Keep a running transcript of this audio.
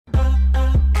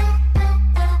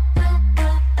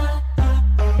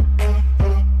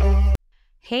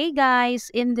Hey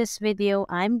guys, in this video,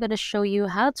 I'm gonna show you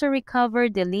how to recover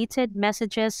deleted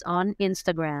messages on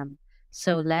Instagram.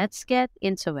 So let's get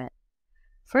into it.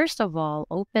 First of all,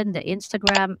 open the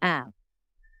Instagram app.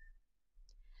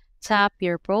 Tap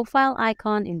your profile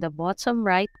icon in the bottom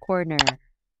right corner.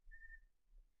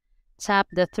 Tap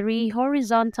the three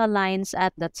horizontal lines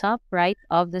at the top right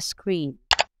of the screen.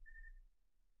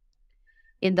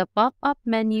 In the pop-up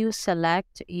menu,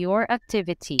 select your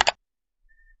activity.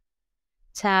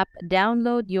 Tap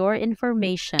Download Your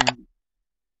Information.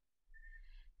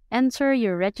 Enter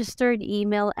your registered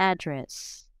email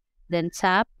address. Then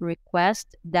tap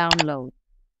Request Download.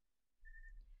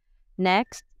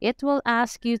 Next, it will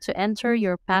ask you to enter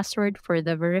your password for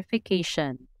the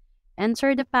verification.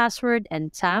 Enter the password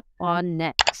and tap on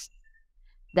Next.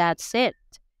 That's it.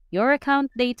 Your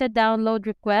account data download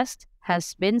request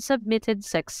has been submitted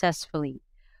successfully.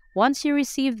 Once you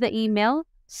receive the email,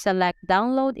 select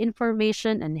Download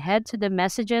Information and head to the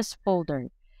Messages folder.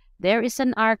 There is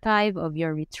an archive of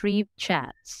your retrieved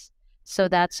chats. So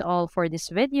that's all for this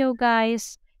video,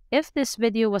 guys. If this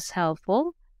video was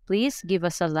helpful, please give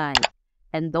us a like.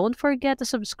 And don't forget to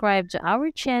subscribe to our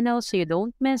channel so you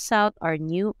don't miss out our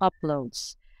new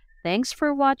uploads. Thanks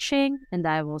for watching, and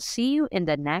I will see you in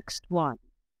the next one.